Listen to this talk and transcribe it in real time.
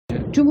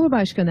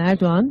Cumhurbaşkanı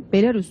Erdoğan,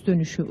 Belarus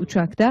dönüşü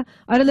uçakta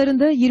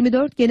aralarında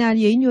 24 genel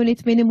yayın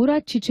yönetmeni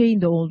Murat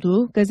Çiçek'in de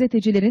olduğu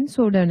gazetecilerin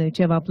sorularını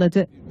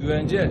cevapladı.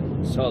 Güvence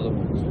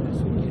sağlamak.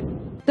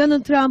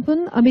 Donald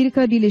Trump'ın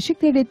Amerika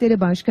Birleşik Devletleri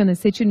Başkanı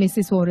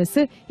seçilmesi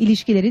sonrası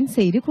ilişkilerin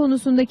seyri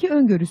konusundaki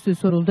öngörüsü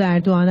soruldu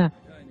Erdoğan'a.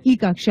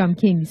 İlk akşam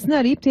kendisini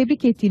arayıp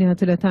tebrik ettiğini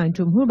hatırlatan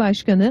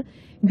Cumhurbaşkanı,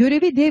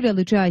 görevi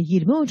devralacağı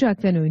 20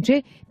 Ocak'tan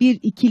önce bir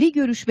ikili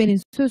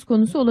görüşmenin söz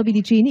konusu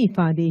olabileceğini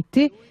ifade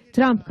etti.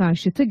 Trump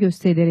karşıtı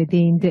gösterilere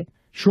değindi.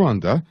 Şu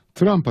anda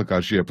Trump'a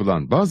karşı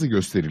yapılan bazı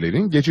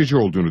gösterilerin geçici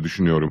olduğunu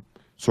düşünüyorum.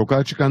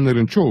 Sokağa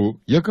çıkanların çoğu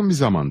yakın bir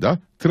zamanda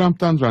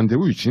Trump'tan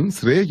randevu için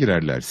sıraya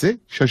girerlerse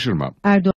şaşırmam. Erdoğan